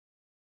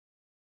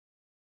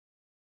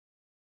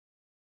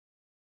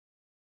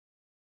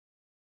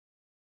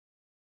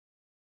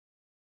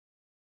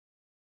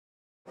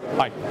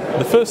Hi.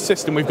 The first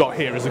system we've got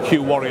here is a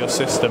Q-Warrior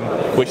system,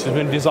 which has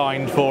been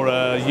designed for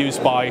use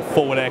by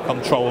forward air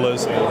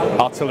controllers,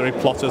 artillery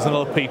plotters and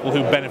other people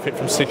who benefit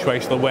from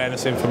situational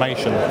awareness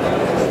information.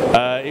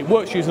 It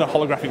works using a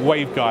holographic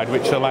waveguide,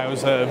 which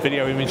allows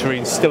video imagery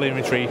and still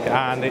imagery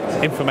and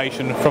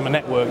information from a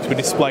network to be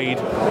displayed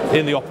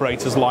in the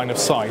operator's line of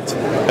sight.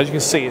 As you can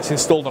see, it's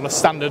installed on a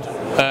standard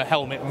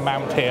helmet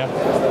mount here.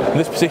 And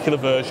this particular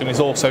version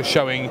is also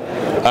showing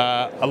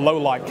a low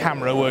light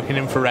camera working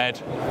infrared.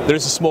 There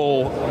is a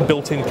small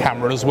built-in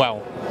camera as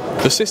well.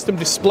 The system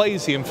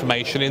displays the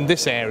information in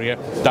this area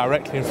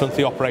directly in front of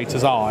the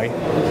operator's eye,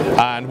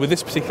 and with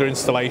this particular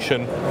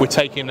installation we're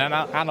taking an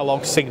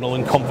analog signal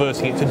and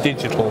converting it to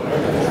digital.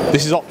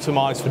 This is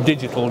optimized for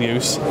digital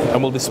use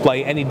and will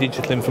display any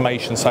digital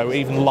information, so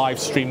even live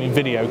streaming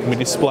video can be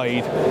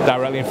displayed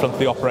directly in front of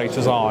the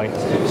operator's eye.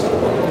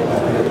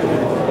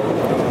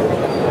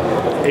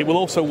 It will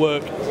also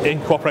work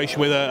in cooperation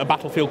with a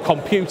battlefield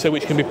computer,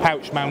 which can be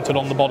pouch mounted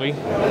on the body.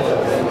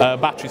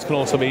 Batteries can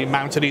also be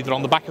mounted either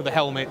on the back of the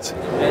helmet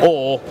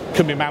or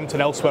can be mounted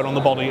elsewhere on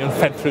the body and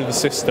fed through the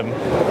system.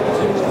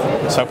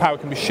 So power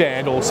can be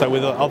shared also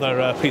with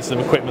other pieces of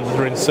equipment that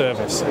are in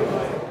service.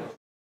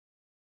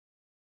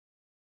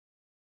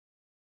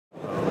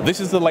 This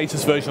is the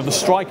latest version of the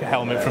Striker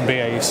helmet from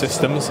BAE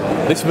Systems.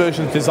 This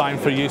version is designed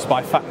for use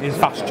in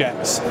fast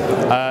jets.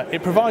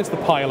 It provides the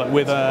pilot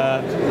with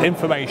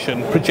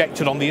information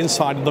projected on the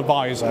inside of the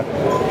visor.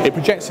 It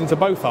projects into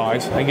both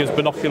eyes and gives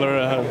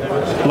binocular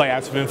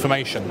layout of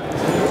information.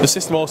 The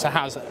system also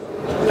has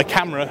a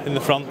camera in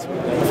the front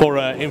for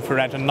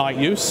infrared and night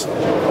use,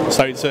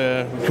 so it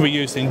can be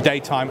used in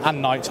daytime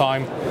and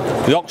nighttime.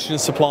 The oxygen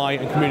supply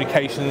and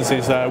communications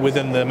is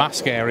within the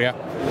mask area,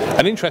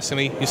 and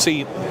interestingly you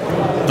see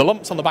the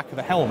lumps on the back of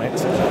the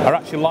helmet are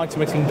actually light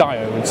emitting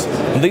diodes,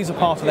 and these are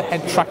part of the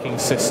head tracking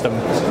system,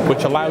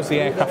 which allows the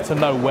aircraft to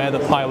know where the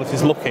pilot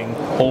is looking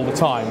all the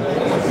time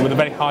with a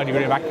very high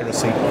degree of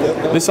accuracy.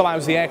 This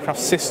allows the aircraft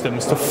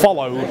systems to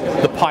follow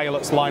the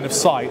pilot's line of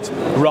sight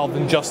rather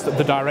than just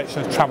the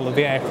direction of travel of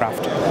the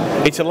aircraft.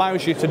 It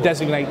allows you to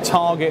designate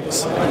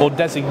targets or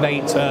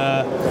designate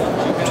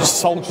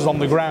soldiers on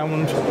the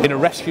ground. In a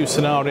rescue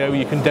scenario,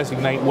 you can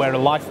designate where a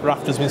life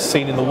raft has been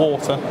seen in the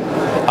water.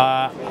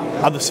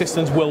 And the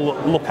systems will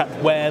look at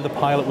where the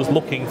pilot was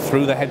looking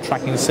through the head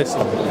tracking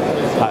system.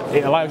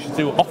 It allows you to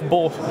do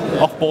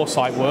off-bore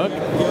site work,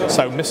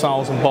 so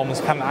missiles and bombs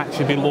can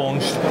actually be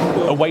launched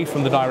away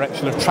from the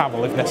direction of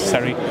travel if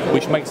necessary,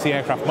 which makes the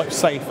aircraft much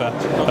safer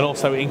and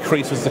also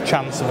increases the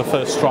chance of a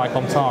first strike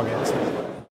on target.